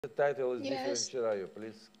The title is different, Yes. Chirayu,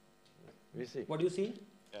 please. We see. What do you see?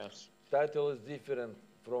 Yes. Title is different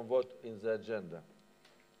from what in the agenda.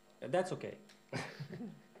 That's okay.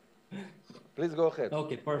 Please go ahead.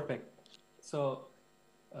 Okay, perfect. So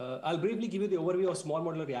I'll briefly give you the overview of small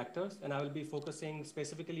modular reactors, and I will be focusing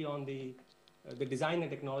specifically on the design and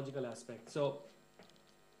technological aspect. So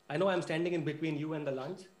I know I'm standing in between you and the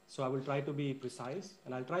lunch, so I will try to be precise,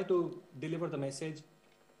 and I'll try to deliver the message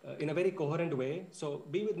in a very coherent way. So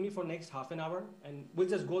be with me for next half an hour, and we'll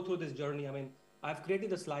just go through this journey. I mean, I've created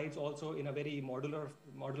the slides also in a very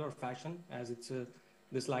modular fashion, as it's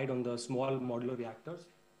the slide on the small modular reactors.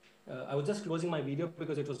 I was just closing my video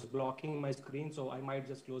because it was blocking my screen, so I might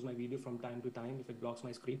just close my video from time to time if it blocks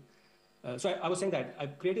my screen. So I was saying that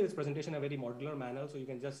I've created this presentation in a very modular manner, so you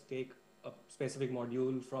can just take a specific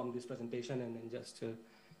module from this presentation and then just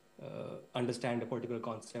understand a particular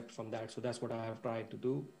concept from that. So that's what I have tried to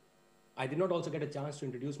do. I did not also get a chance to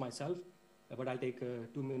introduce myself, but I'll take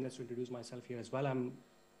 2 minutes to introduce myself here as well. I'm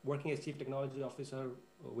working as Chief Technology Officer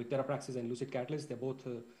with TerraPraxis and Lucid Catalyst. They're both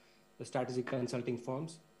the strategic consulting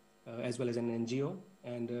firms, as well as an NGO.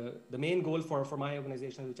 And the main goal for my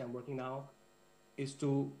organization, which I'm working now, is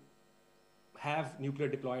to have nuclear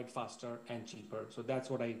deployed faster and cheaper. So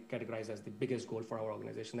that's what I categorize as the biggest goal for our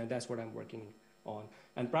organization, and that's what I'm working on.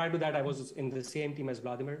 And prior to that, I was in the same team as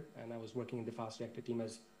Vladimir, and I was working in the fast reactor team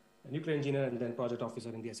as a nuclear engineer and then project officer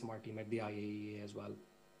in the SMR team at the IAEA as well.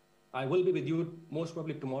 I will be with you most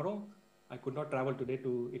probably tomorrow. I could not travel today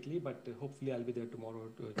to Italy, but hopefully I'll be there tomorrow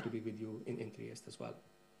to be with you in Trieste as well.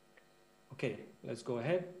 Okay, let's go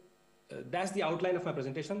ahead. That's the outline of my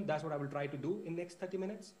presentation. That's what I will try to do in the next 30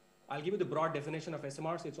 minutes. I'll give you the broad definition of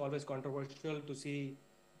SMRs. It's always controversial to see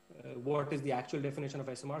what is the actual definition of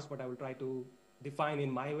SMRs, but I will try to define in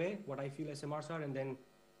my way what I feel SMRs are, and then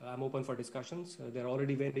I'm open for discussions. There are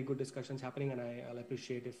already very good discussions happening, and I'll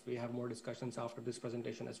appreciate if we have more discussions after this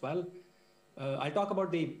presentation as well. I'll talk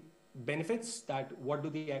about the benefits, that what do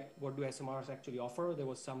SMRs actually offer. There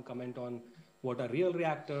was some comment on what are real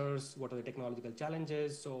reactors, what are the technological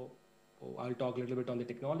challenges. So I'll talk a little bit on the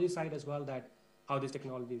technology side as well, that how this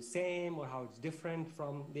technology is same or how it's different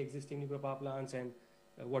from the existing nuclear power plants, and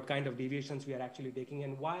what kind of deviations we are actually taking,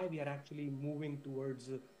 and why we are actually moving towards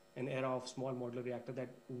an era of small modular reactor, that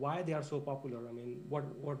why they are so popular. I mean,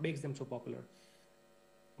 what makes them so popular?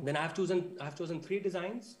 Then I've chosen 3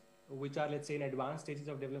 designs, which are, let's say, in advanced stages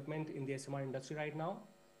of development in the SMR industry right now.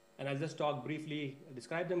 And I'll just talk briefly,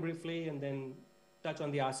 describe them briefly, and then touch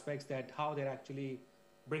on the aspects that how they're actually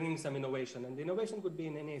bringing some innovation. And the innovation could be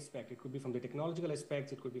in any aspect. It could be from the technological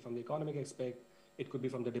aspects, it could be from the economic aspect, it could be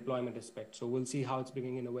from the deployment aspect. So we'll see how it's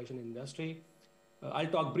bringing innovation in the industry. I'll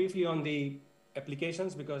talk briefly on the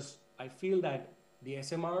applications, because I feel that the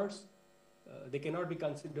SMRs, they cannot be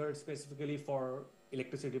considered specifically for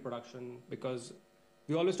electricity production, because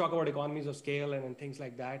we always talk about economies of scale and things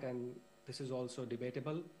like that, and this is also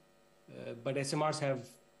debatable. But SMRs have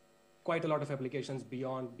quite a lot of applications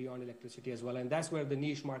beyond electricity as well, and that's where the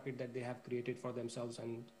niche market that they have created for themselves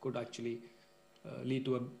and could actually lead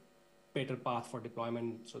to a better path for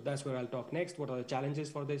deployment. So that's where I'll talk next. What are the challenges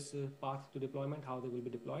for this path to deployment, how they will be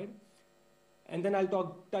deployed. And then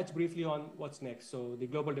I'll touch briefly on what's next. So the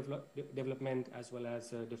global development, as well as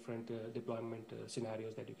different deployment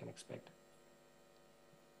scenarios that you can expect.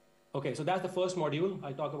 Okay, so that's the first module.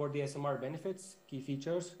 I'll talk about the SMR benefits, key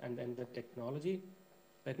features, and then the technology.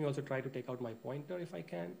 Let me also try to take out my pointer if I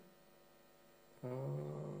can.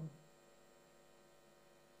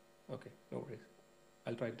 Okay, no worries.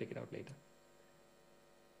 I'll try to take it out later.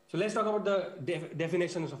 So let's talk about the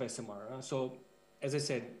definitions of SMR. So as I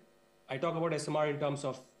said, I talk about SMR in terms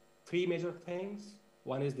of 3 major things.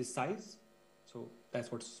 One is the size. So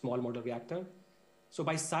that's what small modular reactor. So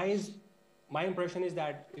by size, my impression is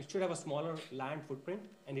that it should have a smaller land footprint,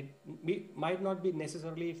 and it might not be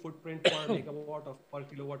necessarily footprint per megawatt per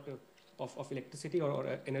kilowatt of electricity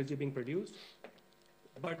or energy being produced,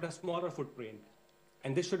 but a smaller footprint.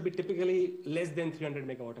 And this should be typically less than 300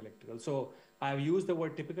 megawatt electrical. So I've used the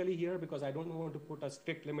word typically here because I don't want to put a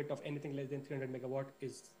strict limit of anything less than 300 megawatt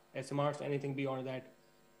is SMRs. Anything beyond that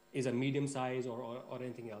is a medium size or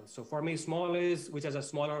anything else. So for me, small is which has a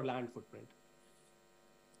smaller land footprint.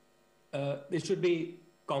 It should be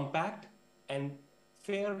compact and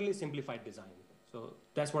fairly simplified design. So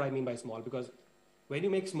that's what I mean by small, because when you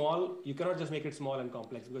make small, you cannot just make it small and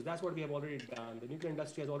complex, because that's what we have already done. The nuclear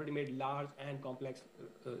industry has already made large and complex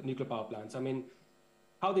nuclear power plants. I mean,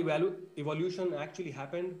 how the evolution actually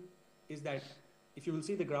happened is that if you will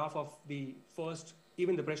see the graph of the first,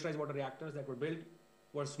 even the pressurized water reactors that were built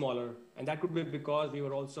were smaller. And that could be because we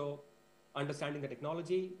were also understanding the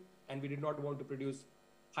technology, and we did not want to produce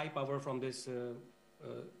high power from this,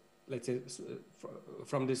 let's say,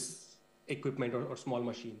 from this equipment or small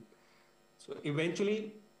machine. So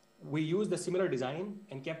eventually, we used the similar design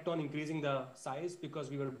and kept on increasing the size because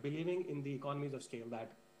we were believing in the economies of scale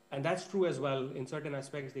and that's true as well. In certain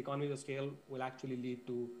aspects, the economies of scale will actually lead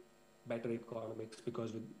to better economics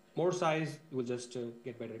because with more size, you will just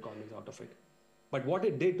get better economies out of it. But what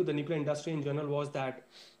it did to the nuclear industry in general was that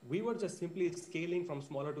we were just simply scaling from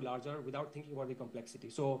smaller to larger without thinking about the complexity.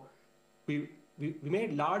 So we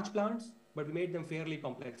made large plants, but we made them fairly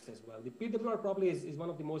complex as well. The PWR probably is one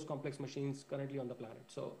of the most complex machines currently on the planet.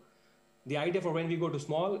 So the idea for when we go to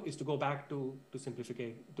small is to go back to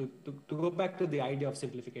simplification, to go back to the idea of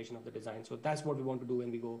simplification of the design. So that's what we want to do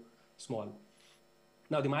when we go small.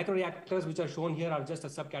 Now, the microreactors, which are shown here, are just a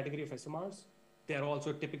subcategory of SMRs. They are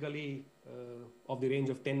also typically of the range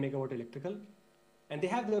of 10 megawatt electrical, and they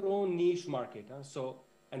have their own niche market.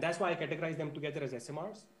 And that's why I categorize them together as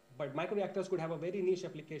SMRs. But microreactors could have a very niche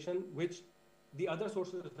application, which the other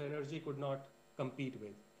sources of energy could not compete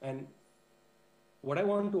with. And what I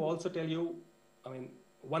want to also tell you, I mean,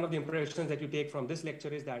 one of the impressions that you take from this lecture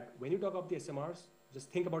is that when you talk about the SMRs,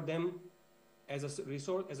 just think about them as a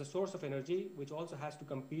resource, as a source of energy, which also has to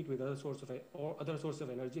compete with other sources of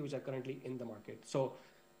energy which are currently in the market. So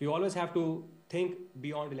we always have to think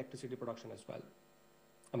beyond electricity production as well.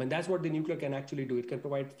 I mean, that's what the nuclear can actually do. It can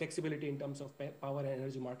provide flexibility in terms of power and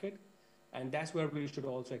energy market, and that's where we should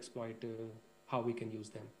also exploit how we can use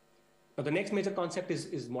them. Now, the next major concept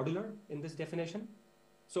is modular in this definition.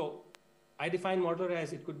 So I define modular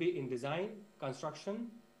as it could be in design, construction,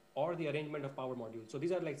 or the arrangement of power modules. So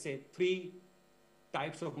these are, let's say, 3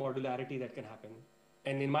 types of modularity that can happen.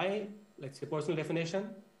 And in my, let's say, personal definition,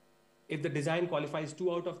 if the design qualifies 2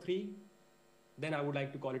 out of 3, then I would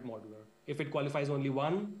like to call it modular. If it qualifies only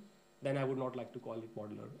 1, then I would not like to call it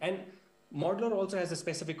modular. And modular also has a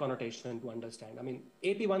specific connotation to understand. I mean,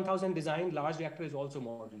 AP1000 design large reactor is also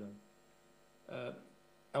modular.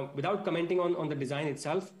 Without commenting on the design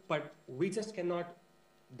itself, but we just cannot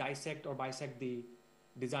dissect or bisect the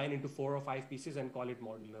design into 4 or 5 pieces and call it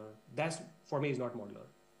modular. That's, for me, is not modular.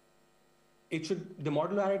 The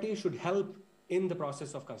modularity should help in the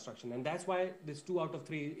process of construction. And that's why this 2 out of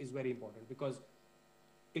 3 is very important, because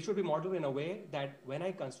it should be modular in a way that when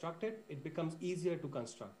I construct it, it becomes easier to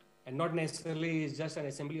construct and not necessarily is just an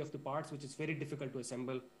assembly of the parts, which is very difficult to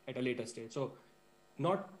assemble at a later stage. So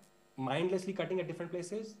not mindlessly cutting at different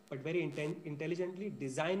places, but very intelligently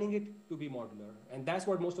designing it to be modular. And that's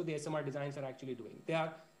what most of the SMR designs are actually doing. They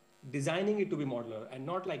are designing it to be modular and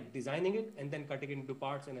not like designing it and then cutting it into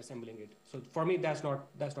parts and assembling it. So for me, that's not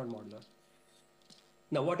modular.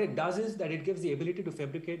 Now, what it does is that it gives the ability to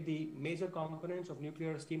fabricate the major components of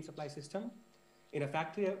nuclear steam supply system in a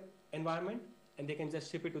factory environment, and they can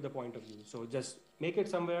just ship it to the point of use. So just make it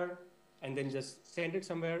somewhere and then just send it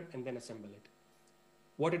somewhere and then assemble it.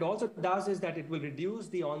 What it also does is that it will reduce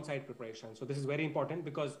the on-site preparation. So this is very important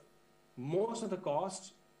because most of the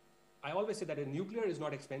costs, I always say that a nuclear is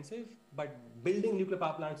not expensive, but building nuclear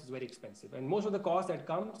power plants is very expensive. And most of the cost that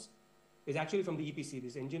comes is actually from the EPC,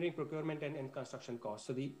 this engineering, procurement, and construction costs.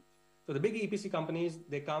 So the big EPC companies,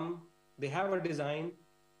 they come, they have a design,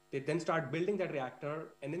 they then start building that reactor,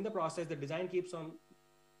 and in the process, the design keeps on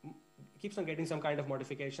getting some kind of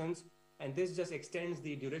modifications, and this just extends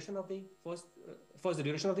the duration of the first the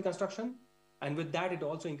duration of the construction, and with that, it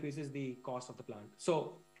also increases the cost of the plant.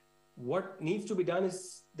 So what needs to be done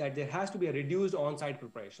is that there has to be a reduced on-site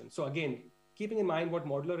preparation. So again, keeping in mind what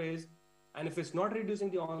modular is, and if it's not reducing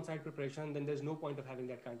the on-site preparation, then there's no point of having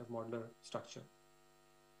that kind of modular structure.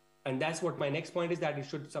 And that's what my next point is, that it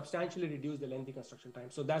should substantially reduce the lengthy construction time.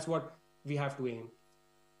 So that's what we have to aim.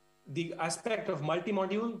 The aspect of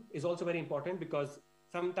multi-module is also very important because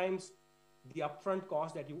sometimes the upfront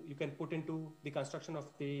cost that you can put into the construction of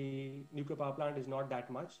the nuclear power plant is not that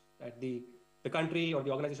much, that the country or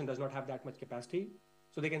the organization does not have that much capacity.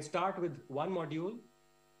 So they can start with one module,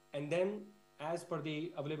 and then as per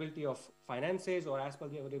the availability of finances or as per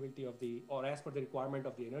the availability of or as per the requirement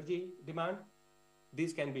of the energy demand,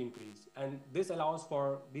 these can be increased. And this allows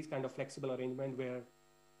for these kind of flexible arrangement where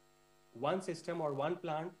one system or one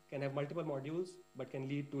plant can have multiple modules, but can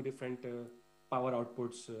lead to different power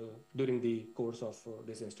outputs during the course of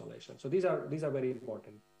this installation. So these are very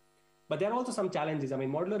important. But there are also some challenges. I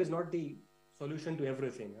mean, modular is not the solution to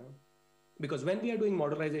everything. Because when we are doing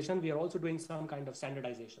modularization, we are also doing some kind of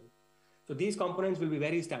standardization. So these components will be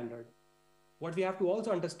very standard. What we have to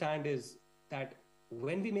also understand is that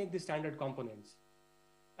when we make the standard components,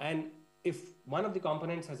 and if one of the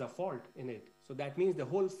components has a fault in it, so that means the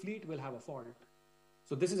whole fleet will have a fault.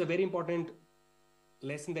 So this is a very important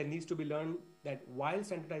lesson that needs to be learned, that while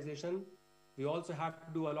standardization, we also have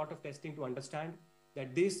to do a lot of testing to understand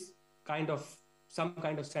that this some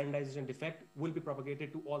kind of standardization defect will be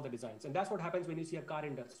propagated to all the designs. And that's what happens when you see a car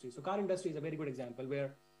industry. So car industry is a very good example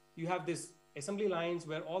where you have this assembly lines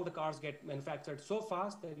where all the cars get manufactured so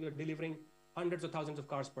fast that you're delivering hundreds of thousands of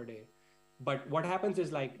cars per day. But what happens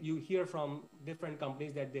is, like, you hear from different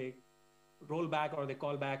companies that they roll back or they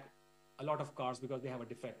call back a lot of cars because they have a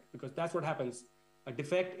defect, because that's what happens. A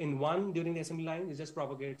defect in one during the assembly line is just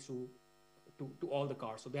propagated to all the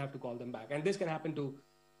cars. So they have to call them back. And this can happen to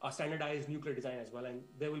a standardized nuclear design as well. And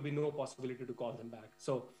there will be no possibility to call them back.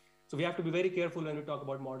 So we have to be very careful when we talk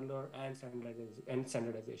about modular and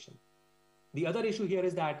standardization. The other issue here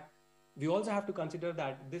is that we also have to consider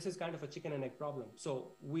that this is kind of a chicken and egg problem.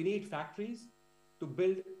 So we need factories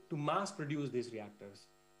to mass produce these reactors.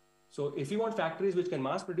 So if you want factories which can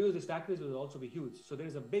mass produce, these factories will also be huge. So there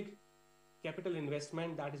is a big capital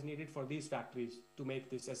investment that is needed for these factories to make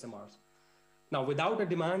these SMRs. Now, without a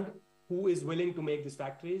demand, who is willing to make these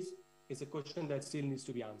factories is a question that still needs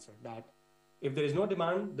to be answered. That if there is no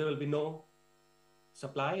demand, there will be no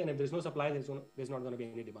supply. And if there's no supply, there's not going to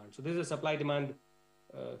be any demand. So this is a supply-demand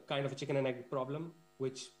kind of a chicken and egg problem,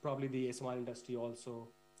 which probably the SMR industry also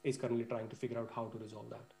is currently trying to figure out how to resolve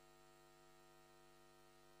that.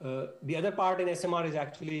 The other part in SMR is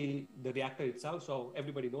actually the reactor itself. So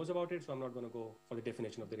everybody knows about it. So I'm not going to go for the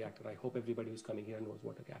definition of the reactor. I hope everybody who's coming here knows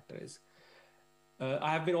what a reactor is.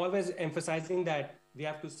 I have been always emphasizing that we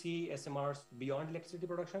have to see SMRs beyond electricity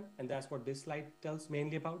production. And that's what this slide tells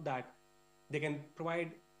mainly about, that they can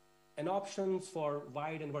provide an options for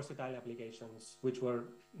wide and versatile applications, which were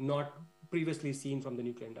not previously seen from the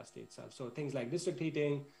nuclear industry itself. So things like district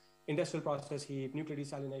heating, industrial process heat, nuclear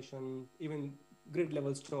desalination, even grid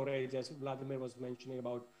level storage, as Vladimir was mentioning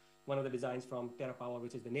about one of the designs from TerraPower,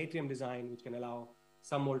 which is the natrium design, which can allow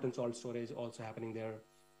some molten salt storage also happening there.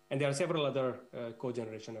 And there are several other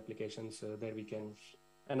cogeneration applications that we can,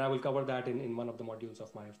 and I will cover that in one of the modules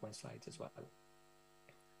of my slides as well.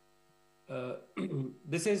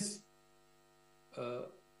 This is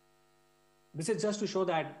just to show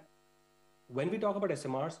that when we talk about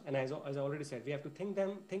SMRs, and as I already said, we have to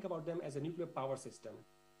think about them as a nuclear power system.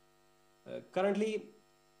 Currently,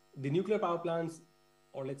 the nuclear power plants,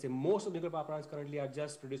 or let's say most of the nuclear power plants currently, are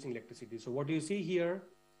just producing electricity. So what you see here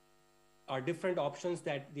are different options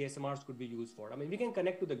that the SMRs could be used for. I mean, we can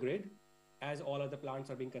connect to the grid as all other plants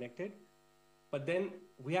are being connected, but then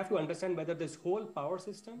we have to understand whether this whole power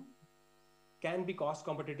system can be cost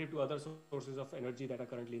competitive to other sources of energy that are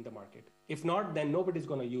currently in the market. If not, then nobody's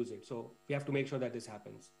going to use it. So we have to make sure that this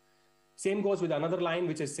happens. Same goes with another line,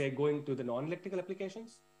 which is, say, going to the non-electrical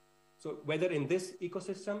applications. So whether in this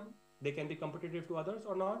ecosystem, they can be competitive to others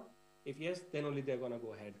or not. If yes, then only they're going to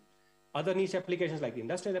go ahead. Other niche applications like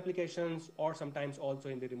industrial applications, or sometimes also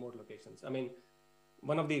in the remote locations. I mean,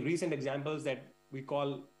 one of the recent examples that we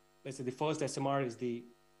call, let's say, the first SMR is the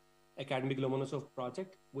Academic Lomonosov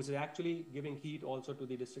project, which is actually giving heat also to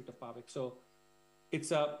the district of Pavik. So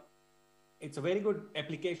it's a very good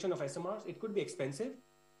application of SMRs. It could be expensive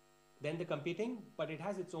than the competing, but it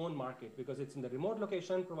has its own market because it's in the remote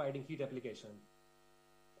location providing heat application,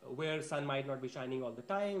 where sun might not be shining all the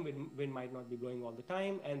time, wind might not be blowing all the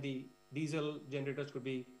time, and the diesel generators could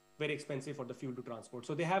be very expensive for the fuel to transport.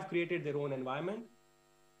 So they have created their own environment.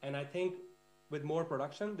 And I think with more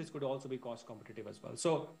production, this could also be cost competitive as well.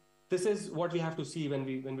 So this is what we have to see when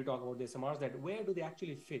we talk about the SMRs, that where do they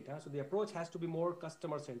actually fit? Huh? So the approach has to be more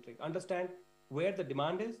customer-centric. Understand where the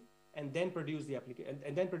demand is, and then produce the application,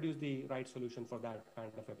 and then produce the right solution for that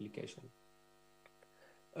kind of application.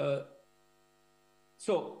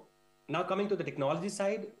 So now coming to the technology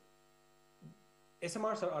side,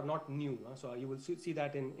 SMRs are not new. Huh? So you will see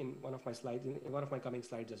that in one of my slides, in one of my coming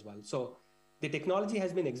slides as well. So the technology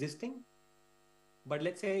has been existing, but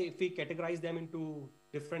let's say if we categorize them into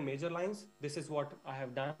different major lines, this is what I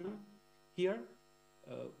have done here.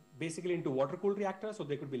 Basically into water-cooled reactors, so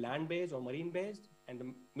they could be land-based or marine-based. And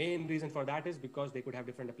the main reason for that is because they could have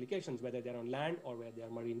different applications, whether they're on land or where they are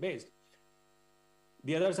marine-based.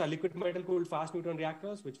 The others are liquid metal-cooled fast neutron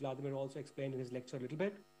reactors, which Vladimir also explained in his lecture a little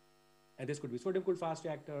bit. And this could be sodium-cooled fast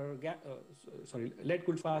reactor,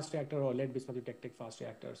 lead-cooled fast reactor, or lead-bismuth eutectic fast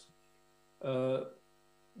reactors. The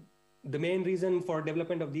main reason for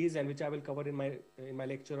development of these, and which I will cover in my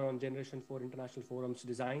lecture on Generation 4 International Forum's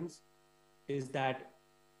designs, is that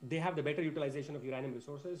they have the better utilization of uranium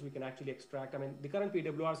resources. We can actually extract, I mean, the current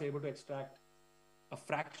PWRs are able to extract a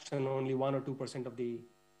fraction, only 1 or 2% of the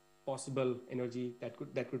possible energy that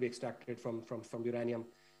could be extracted from uranium.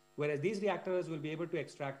 Whereas these reactors will be able to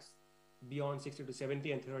extract beyond 60 to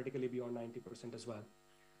 70 and theoretically beyond 90% as well.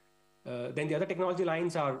 Then the other technology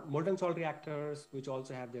lines are molten salt reactors, which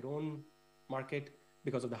also have their own market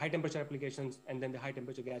because of the high temperature applications, and then the high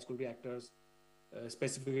temperature gas cooled reactors,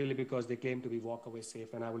 specifically because they claim to be walk-away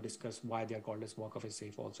safe, and I will discuss why they are called as walk-away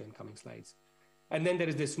safe also in coming slides. And then there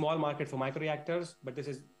is this small market for microreactors, but this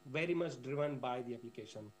is very much driven by the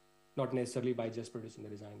application, not necessarily by just producing the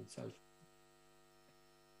design itself.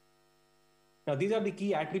 Now, these are the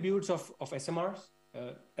key attributes of SMRs.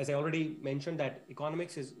 As I already mentioned, that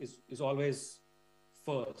economics is always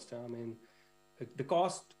first. I mean, the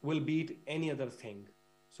cost will beat any other thing.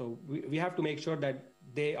 So we have to make sure that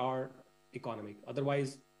they are economic.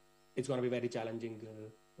 Otherwise, it's going to be very challenging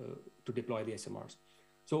to deploy the SMRs.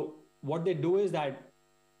 So what they do is that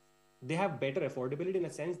they have better affordability in a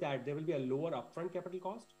sense that there will be a lower upfront capital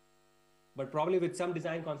cost, but probably with some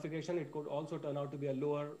design configuration, it could also turn out to be a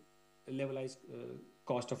lower levelized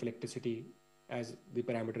cost of electricity as the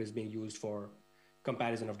parameter is being used for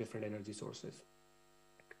comparison of different energy sources.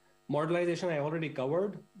 Modularization I already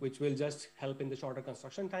covered, which will just help in the shorter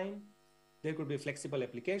construction time. There could be flexible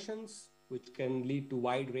applications, which can lead to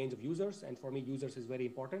wide range of users. And for me, users is very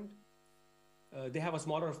important. They have a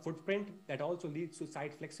smaller footprint that also leads to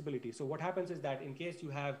site flexibility. So what happens is that in case you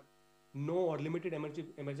have no or limited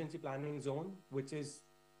emergency planning zone, which is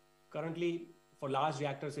currently for large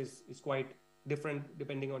reactors is quite different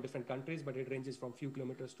depending on different countries, but it ranges from few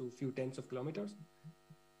kilometers to few tens of kilometers.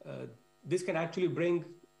 This can actually bring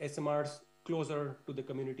SMRs closer to the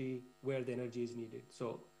community where the energy is needed.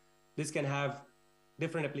 So this can have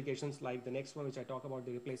different applications like the next one, which I talk about,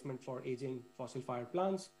 the replacement for aging fossil-fired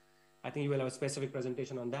plants. I think you will have a specific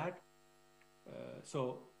presentation on that.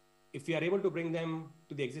 So if we are able to bring them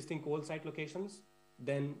to the existing coal site locations,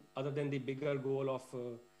 then other than the bigger goal of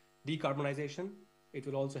decarbonization, it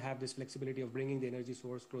will also have this flexibility of bringing the energy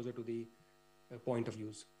source closer to the point of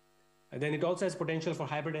use. And then it also has potential for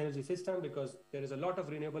hybrid energy system because there is a lot of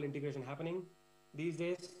renewable integration happening these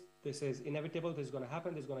days. This is inevitable, this is going to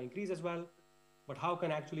happen, this is going to increase as well. But how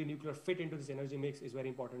can actually nuclear fit into this energy mix is very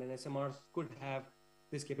important, and SMRs could have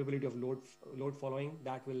this capability of load following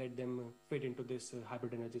that will let them fit into this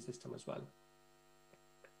hybrid energy system as well.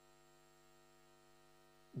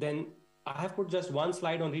 Then I have put just one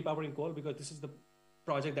slide on repowering coal because this is the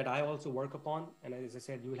project that I also work upon. And as I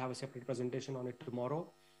said, you will have a separate presentation on it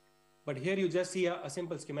tomorrow. But here you just see a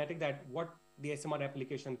simple schematic that what the SMR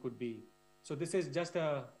application could be. So this is just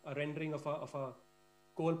a rendering of a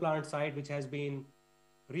coal plant site which has been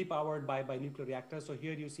repowered by nuclear reactors. So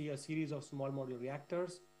here you see a series of small modular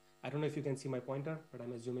reactors. I don't know if you can see my pointer, but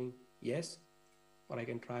I'm assuming yes. Or I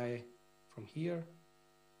can try from here.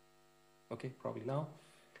 Okay, probably now.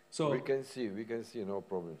 So we can see, no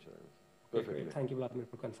problem. Perfectly. Thank you, Vladimir,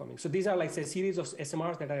 for confirming. So these are like say series of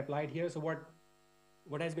SMRs that are applied here. So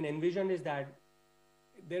what has been envisioned is that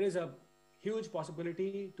there is a huge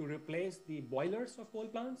possibility to replace the boilers of coal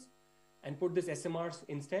plants and put these SMRs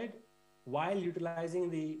instead while utilizing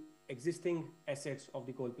the existing assets of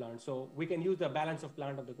the coal plant. So we can use the balance of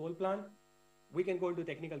plant of the coal plant. We can go into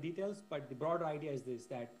technical details, but the broader idea is this,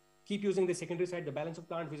 that keep using the secondary side, the balance of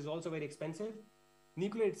plant, which is also very expensive.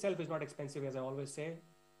 Nuclear itself is not expensive, as I always say.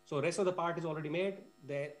 So rest of the part is already made.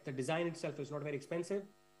 The design itself is not very expensive.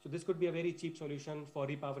 So this could be a very cheap solution for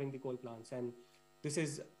repowering the coal plants. And this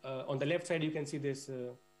is, on the left side, you can see this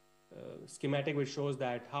schematic which shows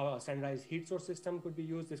that how a standardized heat source system could be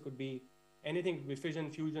used. This could be anything with fission,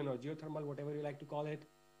 fusion, or geothermal, whatever you like to call it.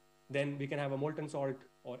 Then we can have a molten salt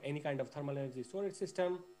or any kind of thermal energy storage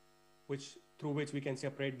system, through which we can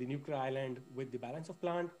separate the nuclear island with the balance of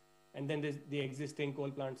plant. And then there's the existing coal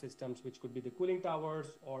plant systems, which could be the cooling towers,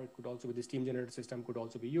 or it could also be the steam generator system could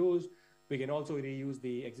also be used. We can also reuse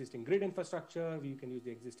the existing grid infrastructure. We can use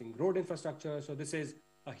the existing road infrastructure. So this is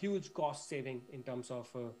a huge cost saving in terms of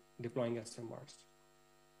deploying SMRs.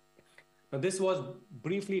 Now, this was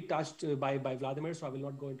briefly touched by Vladimir, so I will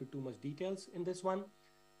not go into too much details in this one.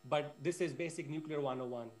 But this is basic nuclear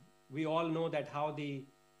 101. We all know that how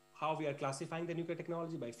we are classifying the nuclear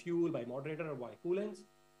technology by fuel, by moderator, or by coolants.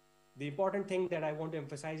 The important thing that I want to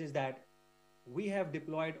emphasize is that we have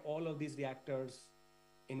deployed all of these reactors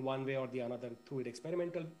in one way or the other through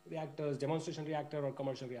experimental reactors, demonstration reactor, or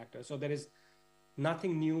commercial reactor. So there is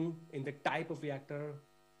nothing new in the type of reactor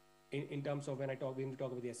in terms of when we talk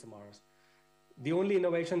about the SMRs. The only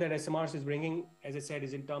innovation that SMRs is bringing, as I said,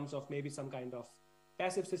 is in terms of maybe some kind of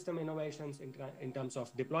passive system innovations, in terms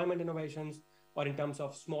of deployment innovations, or in terms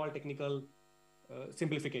of small technical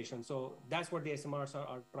simplification. So that's what the SMRs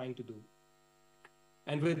are trying to do.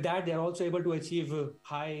 And with that, they're also able to achieve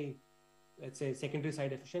high let's say, secondary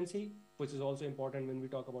side efficiency, which is also important when we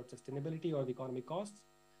talk about sustainability or the economic costs.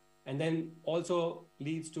 And then also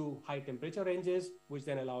leads to high temperature ranges, which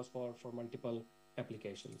then allows for multiple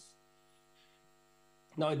applications.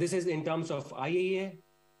 Now, this is in terms of IAEA,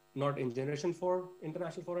 not in Generation 4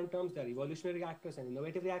 international forum terms. They're evolutionary reactors and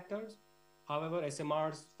innovative reactors. However,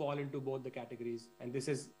 SMRs fall into both the categories. And this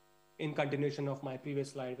is in continuation of my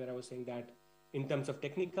previous slide where I was saying that in terms of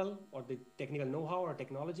technical or the technical know-how or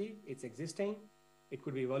technology, it's existing. It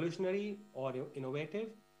could be evolutionary or innovative,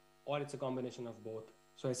 or it's a combination of both.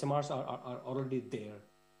 So SMRs are already there.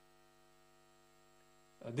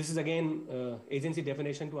 This is again agency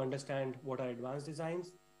definition to understand what are advanced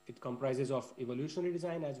designs. It comprises of evolutionary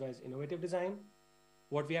design as well as innovative design.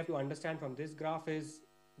 What we have to understand from this graph is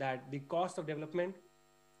that the cost of development,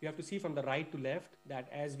 you have to see from the right to left that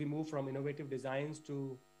as we move from innovative designs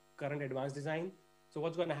to current advanced design. So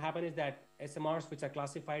what's going to happen is that SMRs, which are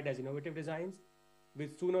classified as innovative designs,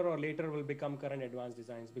 which sooner or later will become current advanced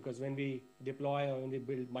designs, because when we deploy or when we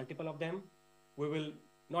build multiple of them, we will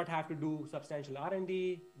not have to do substantial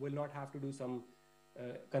R&D, will not have to do some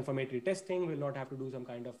confirmatory testing, will not have to do some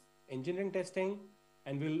kind of engineering testing,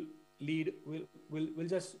 and will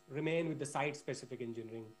just remain with the site-specific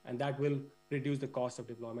engineering, and that will reduce the cost of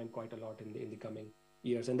deployment quite a lot in the coming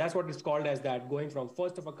years. And that's what is called as that going from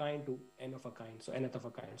first of a kind to n of a kind, so nth of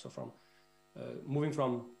a kind. So from moving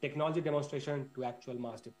from technology demonstration to actual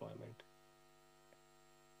mass deployment.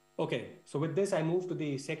 Okay, so with this, I move to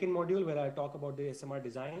the second module where I talk about the SMR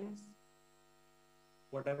designs.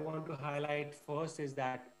 What I want to highlight first is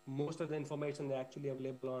that most of the information is actually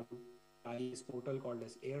available on IE's portal called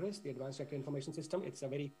as ARIS, the Advanced Reactor Information System. It's a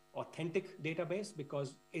very authentic database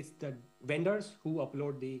because it's the vendors who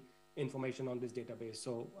upload the information on this database.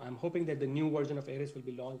 So I'm hoping that the new version of ARIS will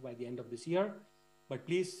be launched by the end of this year. But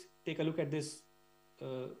please take a look at this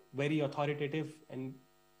very authoritative and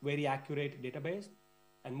very accurate database.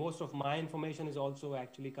 And most of my information is also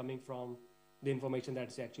actually coming from the information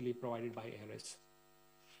that's actually provided by ARIS.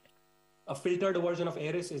 A filtered version of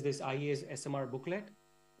ARIS is this IEA's SMR booklet,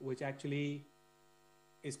 which actually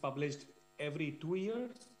is published every 2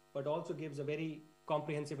 years, but also gives a very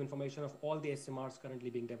comprehensive information of all the SMRs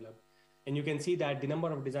currently being developed. And you can see that the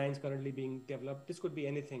number of designs currently being developed, this could be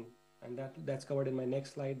anything. And that's covered in my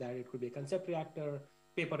next slide, that it could be a concept reactor,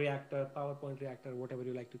 paper reactor, PowerPoint reactor, whatever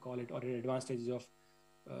you like to call it, or in advanced stages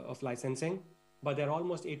of licensing. But there are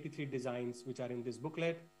almost 83 designs which are in this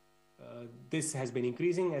booklet. This has been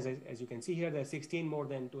increasing, as you can see here. There are 16 more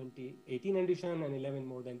than 2018 edition and 11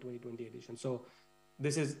 more than 2020 edition. So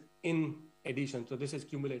this is in addition. So this is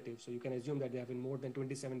cumulative. So you can assume that there have been more than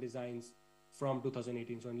 27 designs from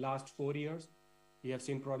 2018. So in last 4 years, you have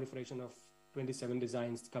seen proliferation of 27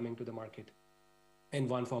 designs coming to the market in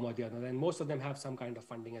one form or the other. And most of them have some kind of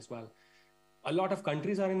funding as well. A lot of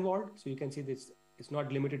countries are involved. So you can see this, it's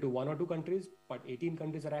not limited to 1 or 2 countries, but 18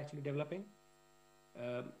 countries are actually developing.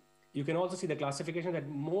 You can also see the classification that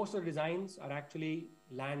most of the designs are actually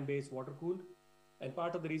land-based, water-cooled. And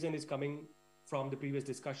part of the reason is coming from the previous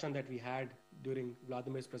discussion that we had during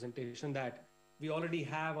Vladimir's presentation, that we already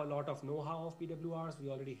have a lot of know-how of PWRs. We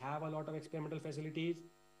already have a lot of experimental facilities.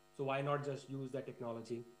 So why not just use that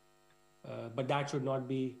technology? But that should not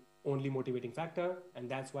be only motivating factor. And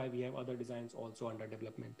that's why we have other designs also under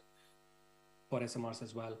development for SMRs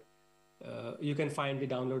as well. You can find the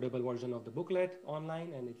downloadable version of the booklet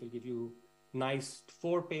online, and it will give you nice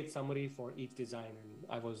 4-page summary for each design. And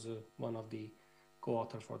I was one of the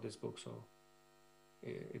co-authors for this book. So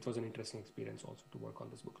it was an interesting experience also to work on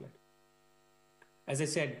this booklet. As I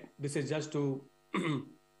said, this is just to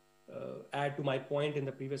add to my point in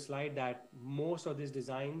the previous slide that most of these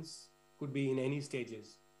designs could be in any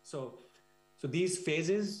stages. So these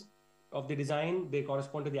phases of the design, they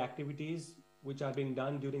correspond to the activities which are being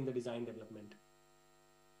done during the design development.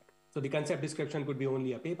 So the concept description could be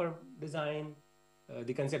only a paper design.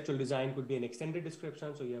 The conceptual design could be an extended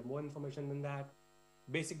description, so you have more information than that.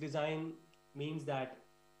 Basic design means that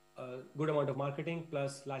a good amount of marketing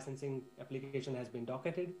plus licensing application has been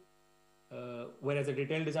docketed. Whereas a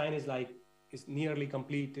detailed design is nearly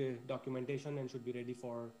complete documentation and should be ready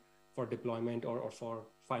for deployment or for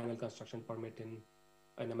final construction permit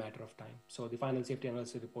in a matter of time. So the final safety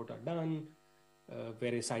analysis report are done,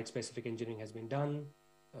 various site-specific engineering has been done,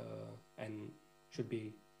 and should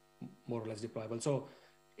be more or less deployable. So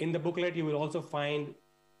in the booklet, you will also find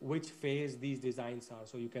which phase these designs are.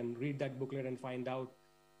 So you can read that booklet and find out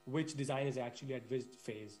which design is actually at which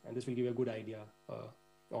phase. And this will give you a good idea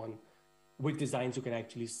on which designs you can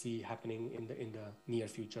actually see happening in the near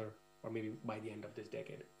future, or maybe by the end of this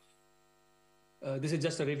decade. This is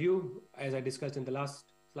just a review. As I discussed in the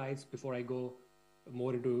last slides before I go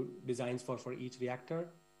more into designs for each reactor,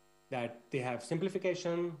 that they have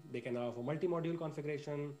simplification, they can allow for multi-module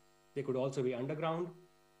configuration, they could also be underground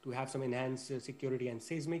to have some enhanced security and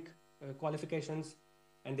seismic qualifications,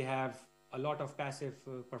 and they have a lot of passive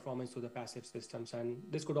performance to the passive systems. And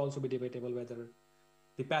this could also be debatable whether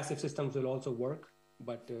the passive systems will also work,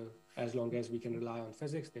 but as long as we can rely on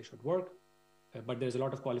physics, they should work. But there's a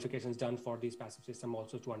lot of qualifications done for these passive systems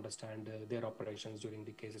also to understand their operations during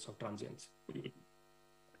the cases of transients.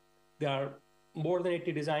 There are more than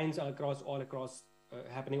 80 designs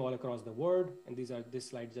happening all across the world. And this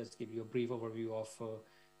slide just give you a brief overview of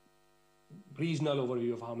regional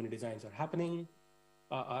overview of how many designs are happening,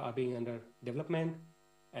 are being under development.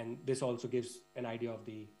 And this also gives an idea of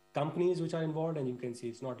the companies which are involved. And you can see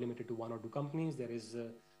it's not limited to 1 or 2 companies. There is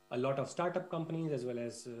a lot of startup companies as well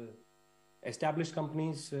as established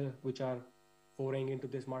companies which are foraying into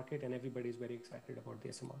this market, and everybody is very excited about the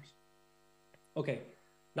SMRs. Okay,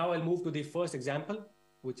 now I'll move to the first example,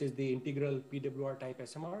 which is the integral PWR type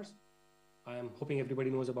SMRs. I'm hoping everybody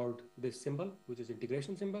knows about this symbol, which is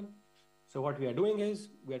integration symbol. So what we are doing is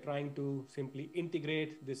we are trying to simply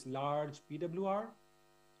integrate this large PWR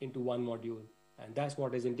into one module, and that's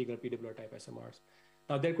what is integral PWR type SMRs.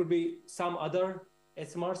 Now there could be some other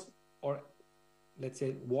SMRs, or let's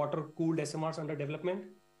say water-cooled SMRs under development,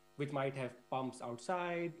 which might have pumps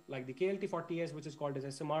outside, like the KLT40S, which is called as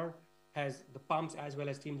SMR, has the pumps as well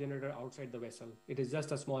as steam generator outside the vessel. It is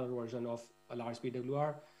just a smaller version of a large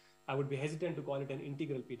PWR. I would be hesitant to call it an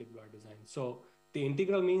integral PWR design. So the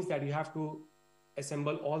integral means that you have to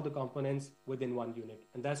assemble all the components within one unit.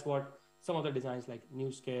 And that's what some of the designs like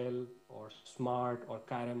NewScale or SMART or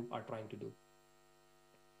Kairam are trying to do.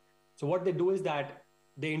 So what they do is that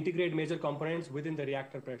they integrate major components within the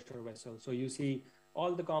reactor pressure vessel. So you see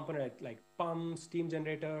all the components like pumps, steam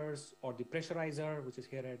generators, or the pressurizer, which is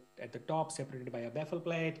here at the top, separated by a baffle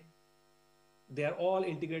plate. They are all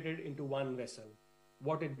integrated into one vessel.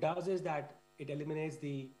 What it does is that it eliminates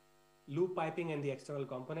the loop piping and the external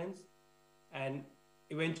components, and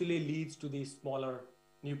eventually leads to the smaller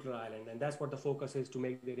nuclear island. And that's what the focus is, to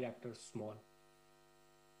make the reactors small.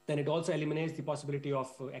 Then it also eliminates the possibility of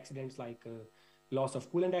accidents like loss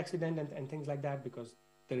of coolant accident and things like that, because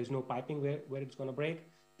there is no piping where it's going to break.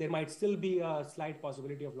 There might still be a slight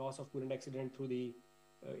possibility of loss of coolant accident through the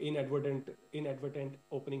inadvertent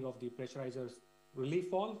opening of the pressurizer's relief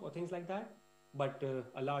valve or things like that. But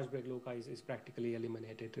a large break loci is practically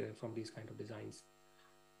eliminated from these kind of designs.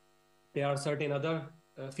 There are certain other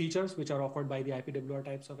features which are offered by the IPWR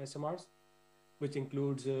types of SMRs, which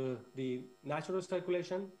includes the natural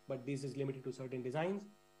circulation, but this is limited to certain designs.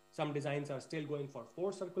 Some designs are still going for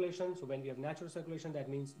forced circulation. So when we have natural circulation, that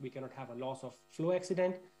means we cannot have a loss of flow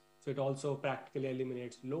accident. So it also practically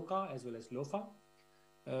eliminates LOCA as well as LOFA.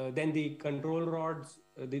 Then the control rods,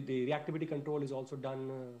 the reactivity control is also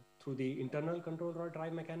done through the internal control rod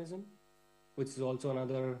drive mechanism, which is also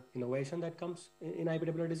another innovation that comes in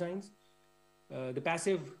IPWR designs. The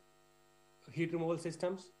passive heat removal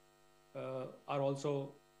systems are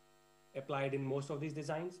also applied in most of these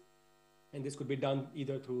designs. And this could be done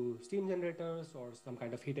either through steam generators or some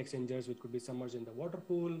kind of heat exchangers, which could be submerged in the water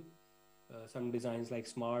pool. Some designs like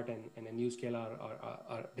SMART and NewScale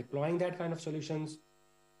are deploying that kind of solutions.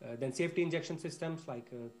 Then safety injection systems like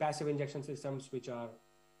passive injection systems, which are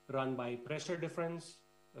run by pressure difference.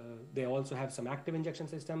 They also have some active injection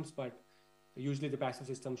systems, but usually the passive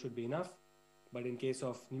system should be enough. But in case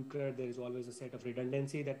of nuclear, there is always a set of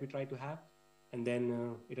redundancy that we try to have. And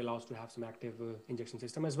then it allows to have some active injection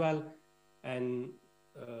system as well. And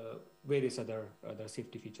various other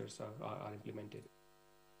safety features are implemented.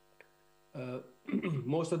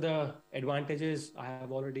 Most of the advantages I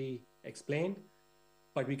have already explained,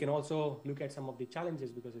 but we can also look at some of the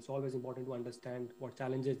challenges, because it's always important to understand what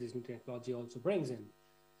challenges this new technology also brings in.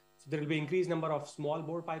 So there will be increased number of small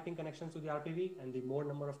bore piping connections to the RPV, and the more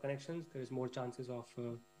number of connections, there is more chances of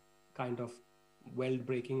kind of weld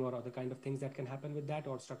breaking or other kind of things that can happen with that,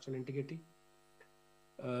 or structural integrity.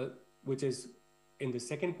 Which is in the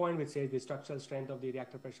second point, which says the structural strength of the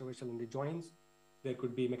reactor pressure vessel in the joints. There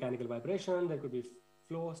could be mechanical vibration, there could be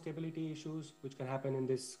flow stability issues, which can happen in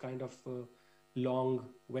this kind of long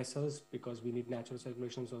vessels, because we need natural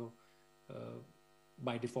circulation. So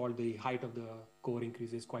by default, the height of the core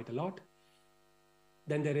increases quite a lot.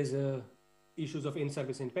 Then there is issues of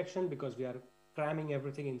in-service inspection, because we are cramming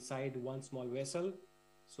everything inside one small vessel.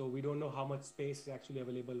 So we don't know how much space is actually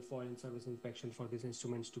available for in-service inspection for these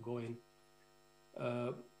instruments to go in.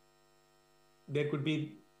 There could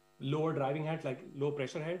be lower driving heads, like low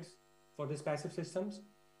pressure heads for these passive systems.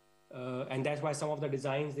 And that's why some of the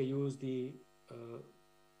designs, they use the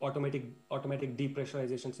automatic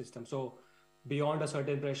depressurization system. So beyond a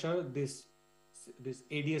certain pressure, this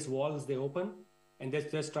ADS walls, they open, and they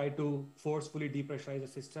just try to forcefully depressurize the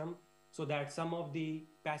system so that some of the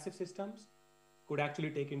passive systems could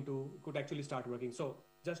actually start working. So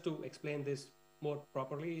just to explain this more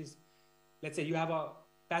properly is, let's say you have a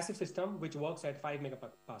passive system which works at 5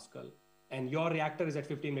 megapascal and your reactor is at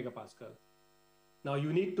 15 megapascal. Now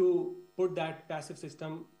you need to put that passive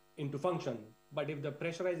system into function, but if the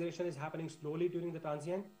pressurization is happening slowly during the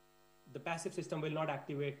transient, the passive system will not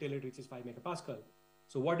activate till it reaches 5 megapascal.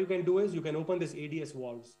 So what you can do is you can open this ADS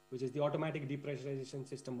valves, which is the automatic depressurization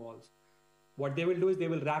system valves. What they will do is they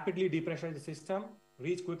will rapidly depressurize the system,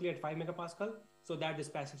 reach quickly at 5 megapascal, so that this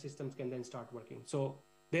passive systems can then start working. So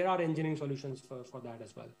there are engineering solutions for that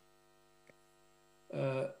as well.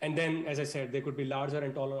 And then, as I said, there could be larger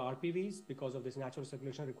and taller RPVs because of this natural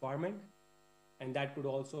circulation requirement. And that could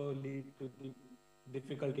also lead to the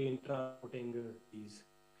difficulty in transporting these.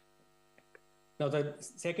 Now, the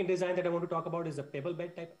second design that I want to talk about is the pebble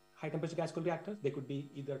bed type high temperature gas cooled reactors. They could be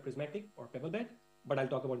either prismatic or pebble bed, but I'll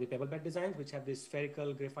talk about the pebble bed designs, which have this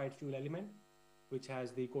spherical graphite fuel element, which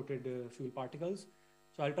has the coated fuel particles.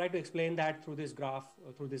 So I'll try to explain that through this graph,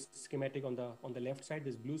 through this schematic on the left side,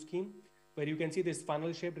 this blue scheme, where you can see this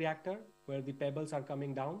funnel-shaped reactor, where the pebbles are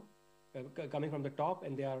coming down, coming from the top,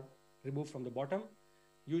 and they are removed from the bottom.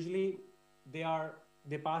 Usually, they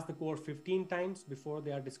pass the core 15 times before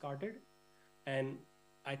they are discarded. And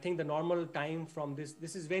I think the normal time from this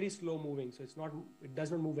is very slow moving, so it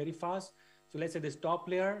does not move very fast. So let's say this top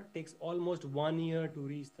layer takes almost 1 year to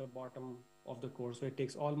reach the bottom of the core. So it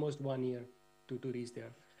takes almost 1 year to reach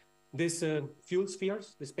there. This fuel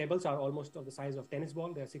spheres, these pebbles are almost of the size of tennis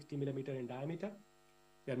ball. They're 60 millimeter in diameter.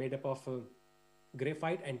 They're made up of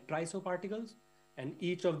graphite and triso particles. And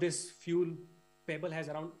each of this fuel pebble has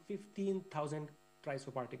around 15,000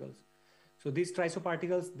 triso particles. So these triso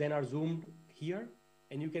particles then are zoomed here.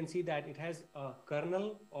 And you can see that it has a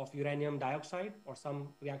kernel of uranium dioxide, or some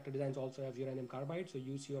reactor designs also have uranium carbide, so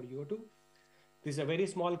UC or UO2. This is a very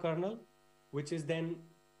small kernel, which is then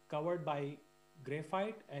covered by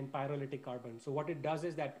graphite and pyrolytic carbon. So what it does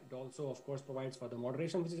is that it also, of course, provides for the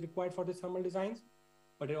moderation which is required for these thermal designs,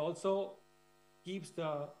 but it also keeps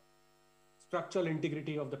the structural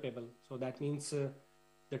integrity of the pebble. So that means the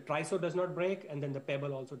triso does not break, and then the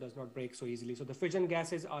pebble also does not break so easily. So the fission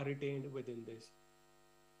gases are retained within this.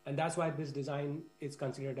 And that's why this design is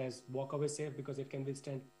considered as walkaway safe, because it can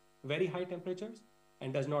withstand very high temperatures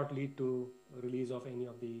and does not lead to release of any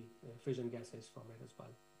of the fission gases from it as well.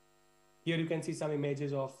 Here you can see some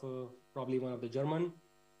images of probably one of the German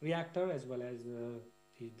reactor, as well as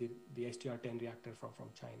the STR-10 reactor from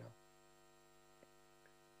China.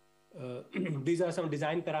 These are some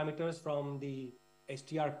design parameters from the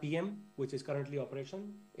STR-PM, which is currently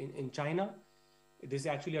operation in China. This is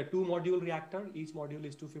actually a 2-module reactor. Each module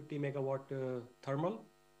is 250 megawatt thermal.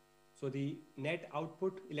 So the net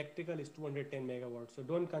output electrical is 210 megawatts. So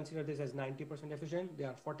don't consider this as 90% efficient. They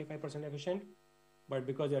are 45% efficient. But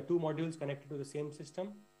because there are 2 modules connected to the same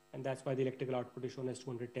system, and that's why the electrical output is shown as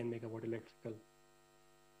 210 megawatt electrical.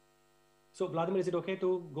 So Vladimir, is it okay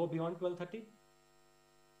to go beyond 1230?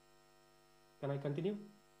 Can I continue?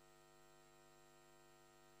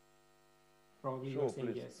 Probably sure, you're saying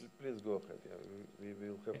please, yes. Please go ahead. Yeah, we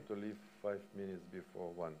will have to leave 5 minutes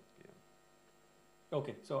before 1 p.m.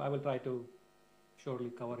 Okay, so I will try to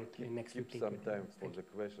surely cover it in next 15 Keep some minutes. time for the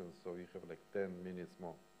questions, so we have like 10 minutes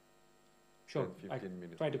more. Sure, 10, 15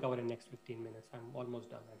 minutes. Try to cover in next 15 minutes. I'm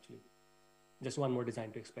almost done, actually. Just one more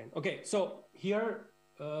design to explain. Okay, so here,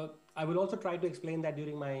 I will also try to explain that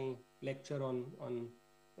during my lecture on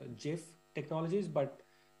GIF technologies, but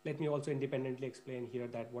let me also independently explain here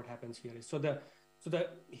that what happens here is, so the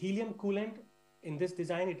helium coolant in this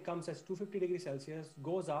design, it comes as 250 degrees Celsius,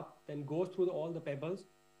 goes up, then goes through all the pebbles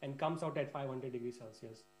and comes out at 500 degrees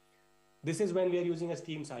Celsius. This is when we are using a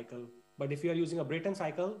steam cycle. But if you are using a Brayton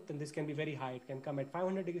cycle, then this can be very high. It can come at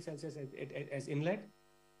 500 degrees Celsius as inlet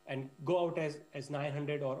and go out as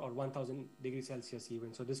 900 or 1000 degrees Celsius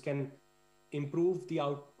even. So this can improve the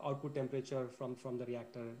output temperature from the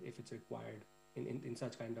reactor if it's required in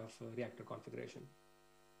such kind of reactor configuration.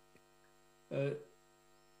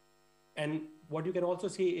 And what you can also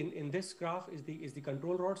see in this graph is the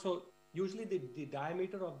control rod. So usually the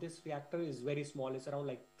diameter of this reactor is very small. It's around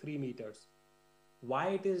like 3 meters. Why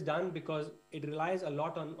it is done? Because it relies a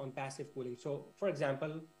lot on passive cooling. So for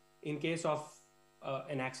example, in case of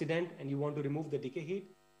an accident and you want to remove the decay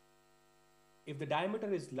heat, if the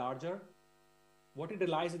diameter is larger, what it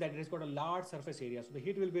relies is that it has got a large surface area. So the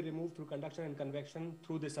heat will be removed through conduction and convection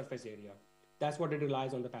through the surface area. that's what it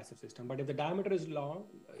relies on the passive system. But if the diameter is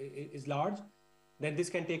large, then this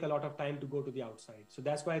can take a lot of time to go to the outside. So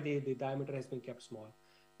that's why the diameter has been kept small.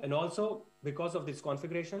 And also because of this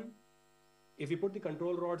configuration, if you put the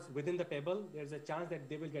control rods within the pebble, there's a chance that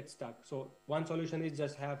they will get stuck. So one solution is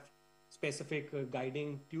just have specific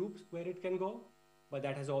guiding tubes where it can go, but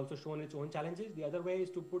that has also shown its own challenges. The other way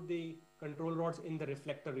is to put the control rods in the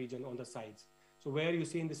reflector region on the sides. So where you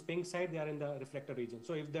see in this pink side, they are in the reflector region.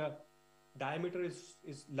 So if the diameter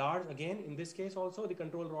is large, again, in this case also, the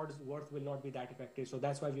control rod's worth will not be that effective. So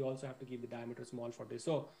that's why we also have to keep the diameter small for this.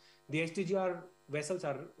 So the HTGR vessels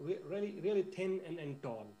are really, really thin and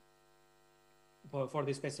tall for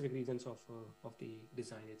the specific reasons of the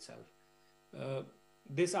design itself.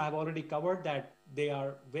 This I've already covered, that they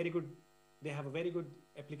are very good. They have a very good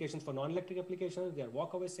applications for non-electric applications. They are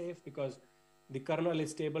walkaway safe because the kernel is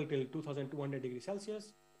stable till 2200 degrees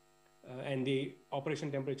Celsius. And the operation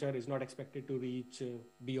temperature is not expected to reach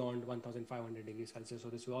beyond 1500 degrees Celsius. So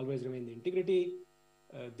this will always remain the integrity.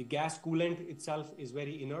 The gas coolant itself is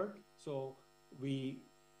very inert. So we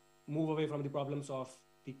move away from the problems of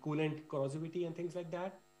the coolant corrosivity and things like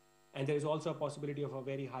that. And there is also a possibility of a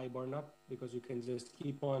very high burnup because you can just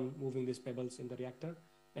keep on moving these pebbles in the reactor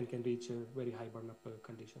and can reach very high burnup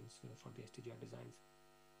conditions for the HTGR designs.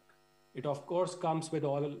 It of course comes with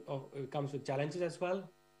challenges as well.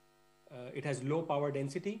 It has low power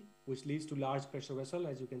density, which leads to large pressure vessel,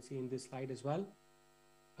 as you can see in this slide as well.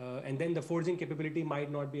 And then the forging capability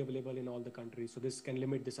might not be available in all the countries. So this can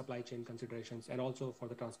limit the supply chain considerations and also for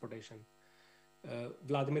the transportation.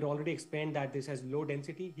 Vladimir already explained that this has low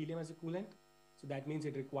density helium as a coolant. So that means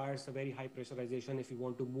it requires a very high pressurization if you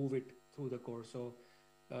want to move it through the core. So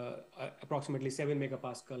approximately 7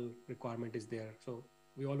 megapascal requirement is there. So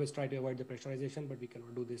we always try to avoid the pressurization, but we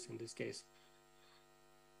cannot do this in this case.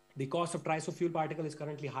 The cost of TRISO fuel particle is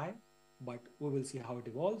currently high, but we will see how it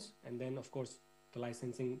evolves. And then, of course, the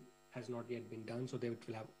licensing has not yet been done, so it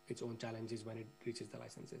will have its own challenges when it reaches the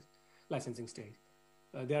licensing stage.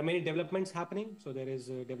 There are many developments happening. So there is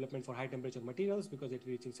a development for high temperature materials because it's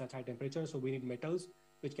reaching such high temperature. So we need metals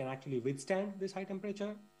which can actually withstand this high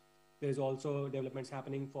temperature. There's also developments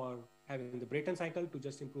happening for having the Brayton cycle to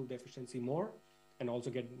just improve the efficiency more and also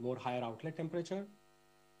get more higher outlet temperature.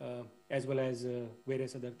 As well as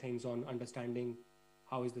various other things on understanding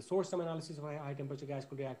how is the source sum analysis of a high temperature gas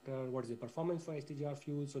cooled reactor, what is the performance for HTGR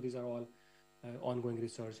fuel. So these are all ongoing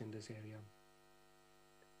research in this area.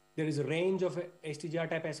 There is a range of HTGR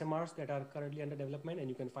type SMRs that are currently under development, and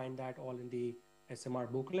you can find that all in the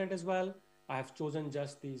SMR booklet as well. I have chosen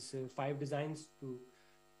just these 5 designs to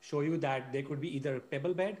show you that they could be either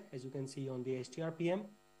pebble bed, as you can see on the HTRPM,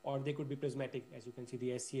 or they could be prismatic, as you can see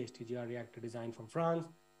the SC HTGR reactor design from France,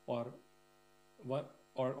 or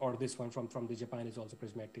this one from the Japan is also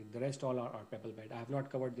prismatic. The rest all are pebble bed. I have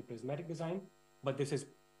not covered the prismatic design, but this is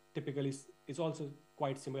typically, it's also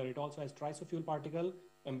quite similar. It also has TRISO fuel particle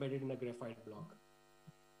embedded in a graphite block.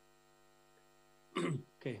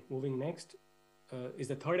 Okay, moving next is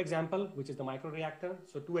the third example, which is the microreactor.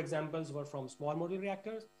 So 2 examples were from small modular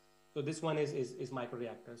reactors. So this one is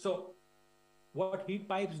microreactor. So what heat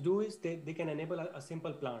pipes do is they can enable a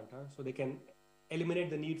simple plant. So they can eliminate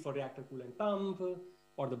the need for reactor coolant pump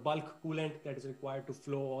or the bulk coolant that is required to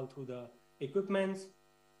flow all through the equipments.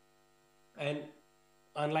 And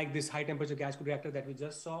unlike this high temperature gas cooled reactor that we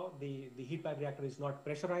just saw, the heat pipe reactor is not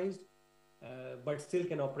pressurized, but still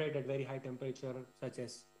can operate at very high temperature, such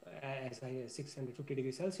as high as 650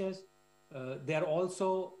 degrees Celsius. They are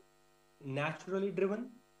also naturally driven,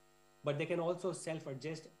 but they can also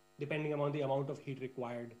self-adjust depending on the amount of heat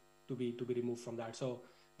required to be removed from that. So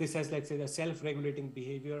this has, let's say, the self-regulating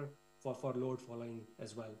behavior for load following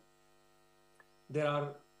as well. There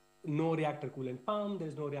are no reactor coolant pump, there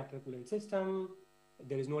is no reactor coolant system,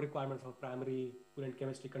 there is no requirement for primary coolant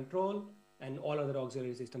chemistry control, and all other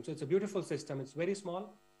auxiliary systems. So it's a beautiful system. It's very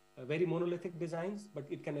small, very monolithic designs, but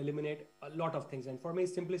it can eliminate a lot of things. And for me,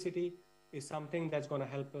 simplicity is something that's going to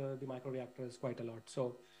help the microreactors quite a lot.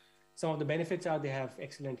 So some of the benefits are they have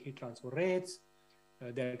excellent heat transfer rates.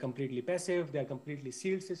 They're completely passive. They're completely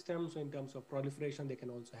sealed systems. So in terms of proliferation, they can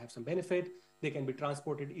also have some benefit. They can be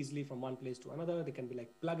transported easily from one place to another. They can be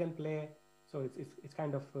like plug and play. So it's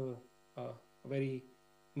kind of a very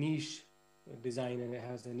niche design, and it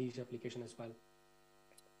has a niche application as well.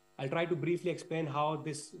 I'll try to briefly explain how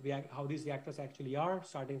these reactors actually are,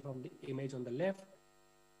 starting from the image on the left.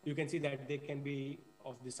 You can see that they can be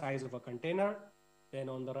of the size of a container. Then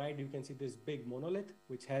on the right, you can see this big monolith,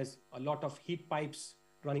 which has a lot of heat pipes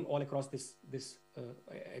running all across this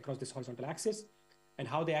horizontal axis. And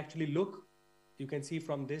how they actually look, you can see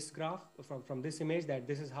from this graph, from this image, that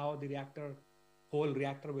this is how the reactor whole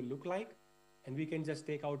reactor will look like. And we can just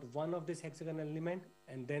take out one of this hexagonal element,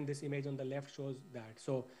 and then this image on the left shows that.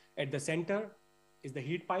 So at the center is the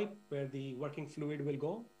heat pipe where the working fluid will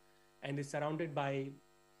go, and it's surrounded by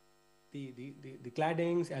the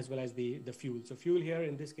claddings as well as the fuel. So fuel here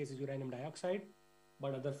in this case is uranium dioxide,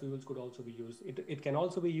 but other fuels could also be used. It can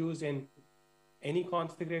also be used in any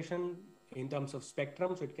configuration in terms of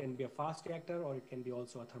spectrum. So it can be a fast reactor, or it can be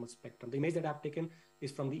also a thermal spectrum. The image that I've taken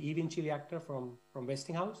is from the E-Vinci reactor from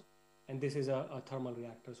Westinghouse. And this is a thermal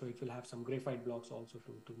reactor. So it will have some graphite blocks also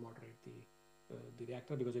to moderate the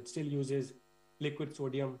reactor, because it still uses liquid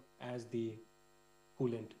sodium as the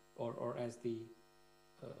coolant or as the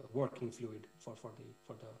working fluid for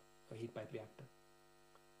the heat pipe reactor.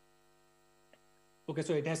 Okay,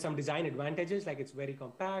 so it has some design advantages, like it's very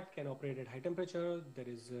compact, can operate at high temperature. There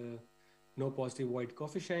is no positive void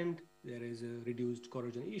coefficient. There is reduced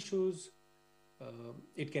corrosion issues.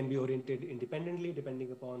 It can be oriented independently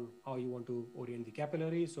depending upon how you want to orient the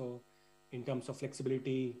capillary. So in terms of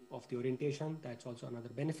flexibility of the orientation, that's also another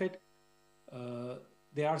benefit.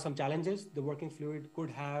 There are some challenges. The working fluid could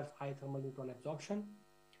have high thermal neutron absorption.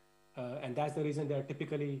 And that's the reason they're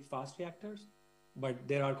typically fast reactors. But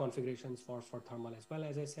there are configurations for thermal as well,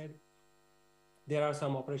 as I said. There are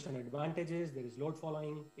some operational advantages. There is load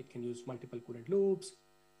following. It can use multiple coolant loops.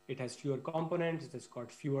 It has fewer components. It has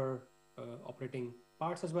got fewer operating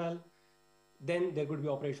parts as well. Then there could be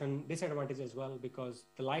operation disadvantages as well, because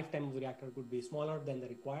the lifetime of the reactor could be smaller than the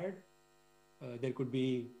required. There could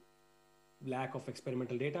be lack of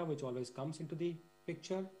experimental data, which always comes into the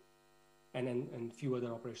picture, and few other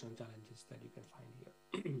operational challenges that you can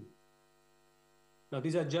find here. Now,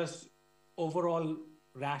 these are just overall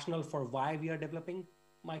rationale for why we are developing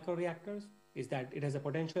microreactors, is that it has a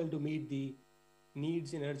potential to meet the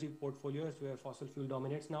needs in energy portfolios where fossil fuel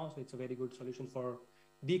dominates now. So it's a very good solution for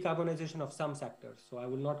decarbonization of some sectors. So I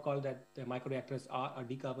will not call that the microreactors are a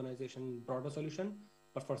decarbonization broader solution,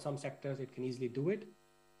 but for some sectors, it can easily do it.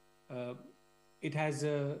 It has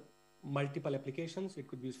multiple applications. It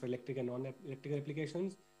could be used for electric and non-electric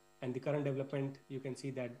applications. And the current development, you can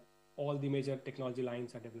see that all the major technology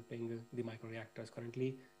lines are developing the microreactors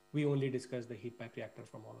currently. We only discuss the heat pipe reactor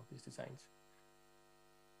from all of these designs.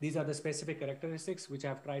 These are the specific characteristics which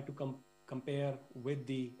I've tried to compare with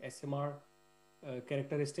the SMR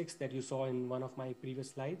characteristics that you saw in one of my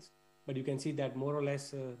previous slides. But you can see that more or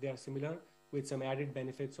less they are similar, with some added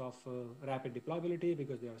benefits of rapid deployability,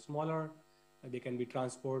 because they are smaller. They can be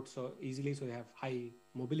transported so easily, so they have high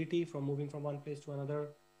mobility from moving from one place to another.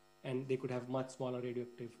 And they could have much smaller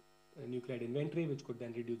radioactive nuclide inventory, which could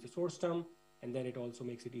then reduce the source term. And then it also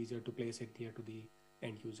makes it easier to place it near to the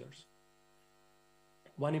end users.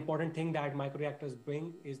 One important thing that microreactors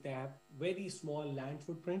bring is they have very small land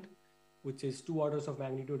footprint, which is 2 orders of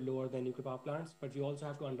magnitude lower than nuclear power plants. But we also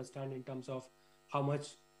have to understand in terms of how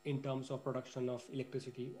much in terms of production of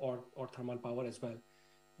electricity or thermal power as well.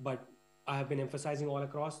 But I have been emphasizing all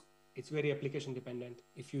across, it's very application dependent.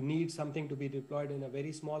 If you need something to be deployed in a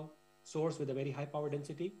very small source with a very high power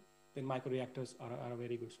density, then microreactors are a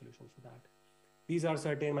very good solution for that. These are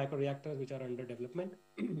certain microreactors which are under development.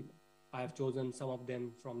 I have chosen some of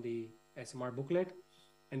them from the SMR booklet.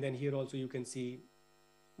 And then here also you can see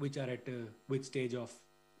which are at which stage of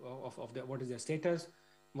what is their status.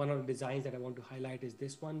 One of the designs that I want to highlight is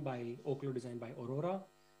this one by Oklo, designed by Aurora,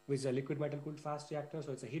 which is a liquid metal cooled fast reactor.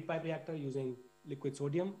 So it's a heat pipe reactor using liquid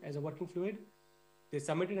sodium as a working fluid. They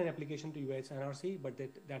submitted an application to US NRC, but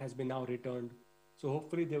that has been now returned. So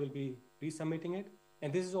hopefully they will be resubmitting it.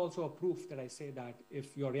 And this is also a proof that I say that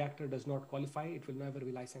if your reactor does not qualify, it will never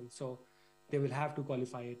be licensed. So they will have to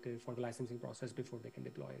qualify it for the licensing process before they can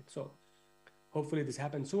deploy it. So hopefully this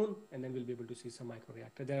happens soon, and then we'll be able to see some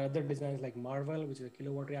microreactor. There are other designs like Marvel, which is a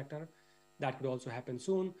kilowatt reactor. That could also happen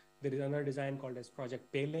soon. There is another design called as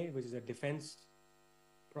Project Pele, which is a defense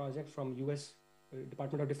project from US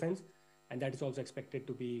Department of Defense. And that is also expected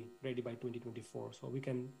to be ready by 2024. So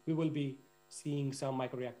we will be seeing some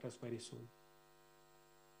microreactors very soon.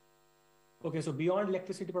 Okay, so beyond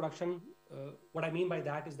electricity production, what I mean by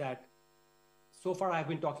that is that so far I've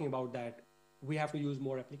been talking about that we have to use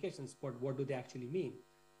more applications, but what do they actually mean?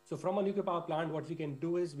 So from a nuclear power plant, what we can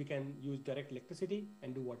do is we can use direct electricity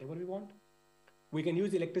and do whatever we want. We can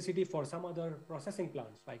use electricity for some other processing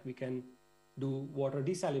plants, like we can do water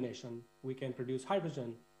desalination, we can produce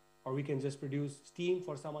hydrogen, or we can just produce steam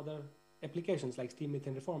for some other applications like steam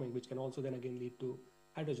methane reforming, which can also then again lead to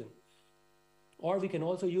hydrogen. Or we can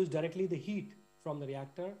also use directly the heat from the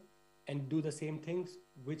reactor and do the same things,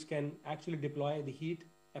 which can actually deploy the heat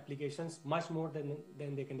applications much more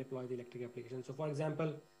than they can deploy the electric applications. So for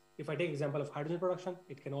example, if I take example of hydrogen production,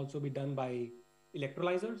 it can also be done by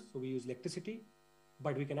electrolyzers, so we use electricity,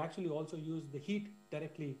 but we can actually also use the heat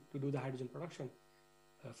directly to do the hydrogen production.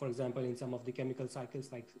 For example, in some of the chemical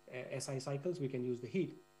cycles like SI cycles, we can use the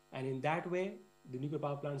heat. And in that way, the nuclear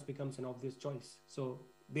power plants becomes an obvious choice. So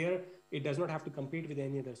there, it does not have to compete with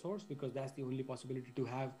any other source, because that's the only possibility to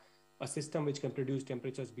have a system which can produce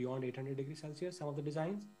temperatures beyond 800 degrees Celsius, some of the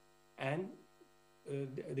designs, and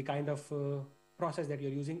the kind of process that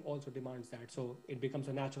you're using also demands that. So it becomes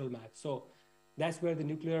a natural match. So that's where the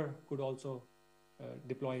nuclear could also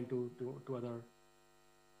deploy into to other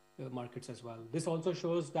markets as well. This also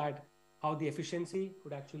shows that how the efficiency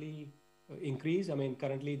could actually increase. I mean,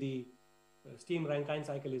 currently the steam Rankine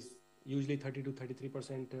cycle is usually 30 to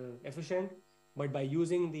 33% efficient, but by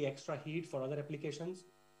using the extra heat for other applications,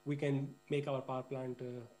 we can make our power plant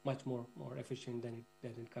much more efficient than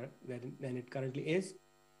it currently is,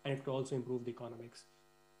 and it could also improve the economics.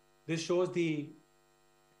 This shows the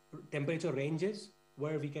temperature ranges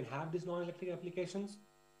where we can have these non-electric applications.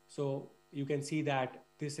 So you can see that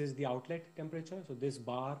this is the outlet temperature. So this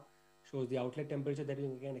bar shows the outlet temperature that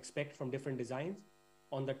you can expect from different designs.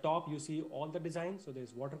 On the top, you see all the designs. So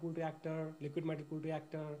there's water-cooled reactor, liquid metal-cooled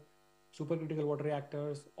reactor, supercritical water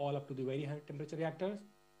reactors, all up to the very high temperature reactors.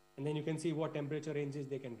 And then you can see what temperature ranges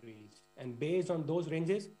they can reach. And based on those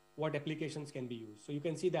ranges, what applications can be used. So you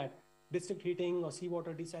can see that district heating or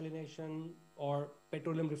seawater desalination or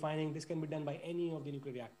petroleum refining, this can be done by any of the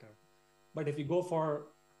nuclear reactor. But if you go for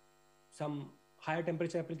some higher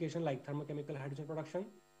temperature application like thermochemical hydrogen production,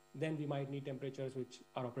 then we might need temperatures which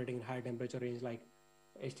are operating in higher temperature range like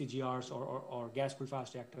HTGRs or gas-cooled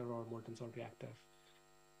fast reactor or molten salt reactor.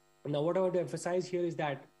 Now, what I want to emphasize here is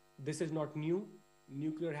that this is not new.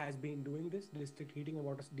 Nuclear has been doing this, district heating and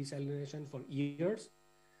water desalination, for years.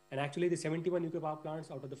 And actually, the 71 nuclear power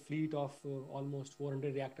plants out of the fleet of almost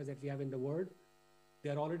 400 reactors that we have in the world, they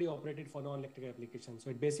are already operated for non-electric applications. So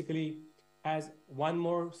it basically has one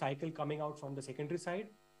more cycle coming out from the secondary side.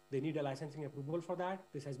 They need a licensing approval for that.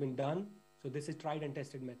 This has been done. So this is tried and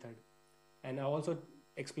tested method. And I also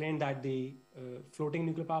explained that the floating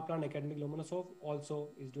nuclear power plant, Academic Lomonosov, also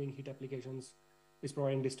is doing heat applications, is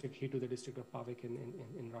providing district heat to the district of Pavik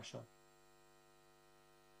in Russia.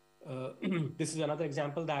 This is another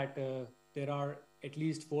example that there are at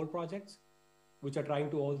least 4 projects which are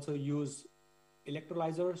trying to also use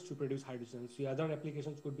electrolyzers to produce hydrogen. So the other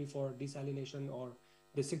applications could be for desalination or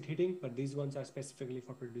district heating, but these ones are specifically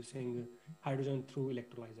for producing hydrogen through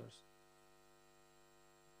electrolyzers.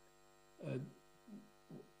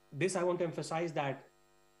 This I want to emphasize that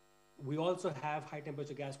we also have high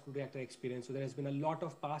temperature gas-cooled reactor experience. So there has been a lot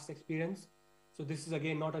of past experience. So this is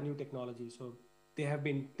again not a new technology. So there have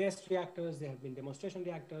been test reactors, there have been demonstration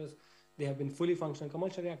reactors, there have been fully functional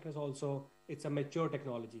commercial reactors also. It's a mature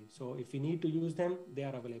technology. So if we need to use them, they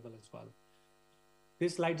are available as well.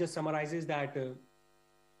 This slide just summarizes that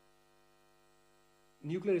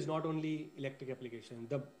nuclear is not only electric application.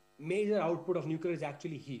 The major output of nuclear is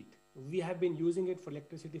actually heat. We have been using it for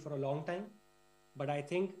electricity for a long time, but I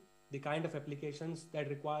think the kind of applications that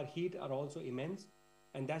require heat are also immense.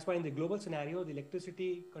 And that's why in the global scenario, the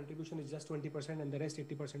electricity contribution is just 20% and the rest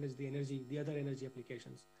 80% is the energy, the other energy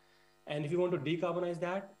applications. And if you want to decarbonize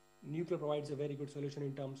that, nuclear provides a very good solution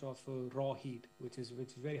in terms of raw heat, which is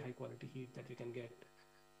very high quality heat that we can get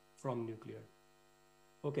from nuclear.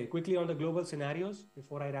 Okay, quickly on the global scenarios,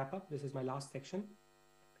 before I wrap up, this is my last section.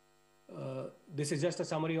 This is just a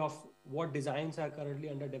summary of what designs are currently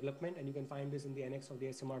under development, and you can find this in the annex of the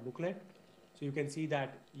SMR booklet. So you can see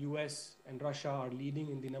that US and Russia are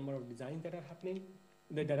leading in the number of designs that are happening,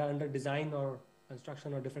 that are under design or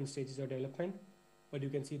construction or different stages of development. But you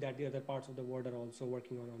can see that the other parts of the world are also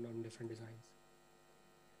working on different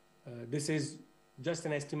designs. This is just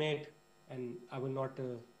an estimate, and I will not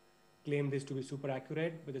claim this to be super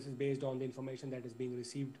accurate, but this is based on the information that is being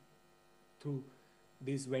received through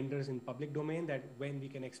these vendors in public domain, that when we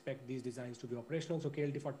can expect these designs to be operational. So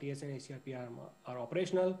KLT-40S and HCRP are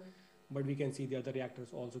operational, but we can see the other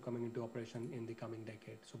reactors also coming into operation in the coming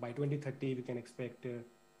decade. So by 2030, we can expect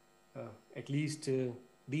at least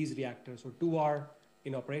these reactors. So 2 are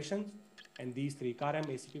in operations, and these 3, CARM,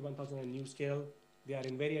 ACP1000, and NuScale, they are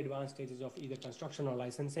in very advanced stages of either construction or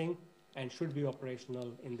licensing and should be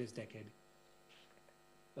operational in this decade.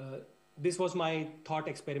 This was my thought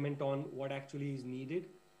experiment on what actually is needed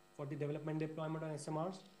for the development deployment on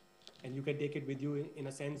SMRs. And you can take it with you in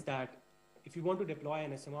a sense that if you want to deploy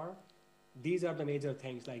an SMR, these are the major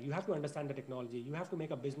things. Like, you have to understand the technology. You have to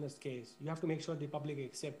make a business case. You have to make sure the public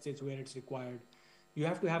accepts it where it's required. You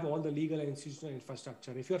have to have all the legal and institutional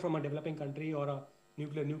infrastructure. If you're from a developing country or a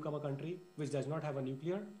nuclear newcomer country, which does not have a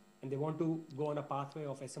nuclear, and they want to go on a pathway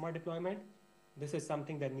of SMR deployment, this is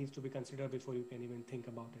something that needs to be considered before you can even think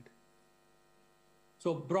about it.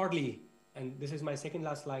 So broadly, and this is my second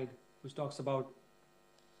last slide, which talks about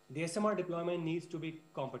the SMR deployment needs to be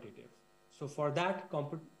competitive. So for that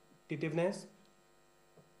competitiveness,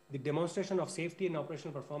 the demonstration of safety and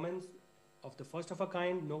operational performance of the first of a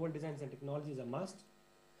kind, novel designs and technology is a must.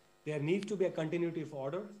 There needs to be a continuity of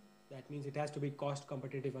order. That means it has to be cost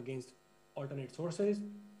competitive against alternate sources.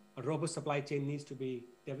 A robust supply chain needs to be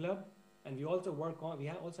developed. And we also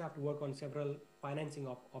have to work on several financing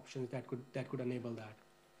options that could enable that.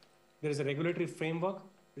 There is a regulatory framework.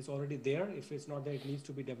 It's already there. If it's not there, it needs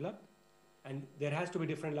to be developed. And there has to be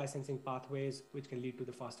different licensing pathways which can lead to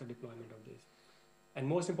the faster deployment of this. And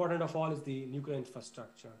most important of all is the nuclear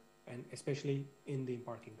infrastructure, and especially in the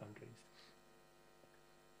embarking countries.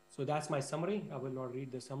 So that's my summary. I will not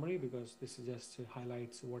read the summary because this is just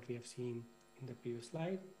highlights what we have seen in the previous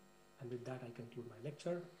slide. And with that, I conclude my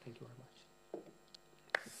lecture. Thank you very much.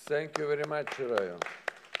 Thank you very much, Chirayu.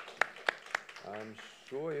 I'm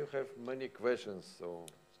sure you have many questions, so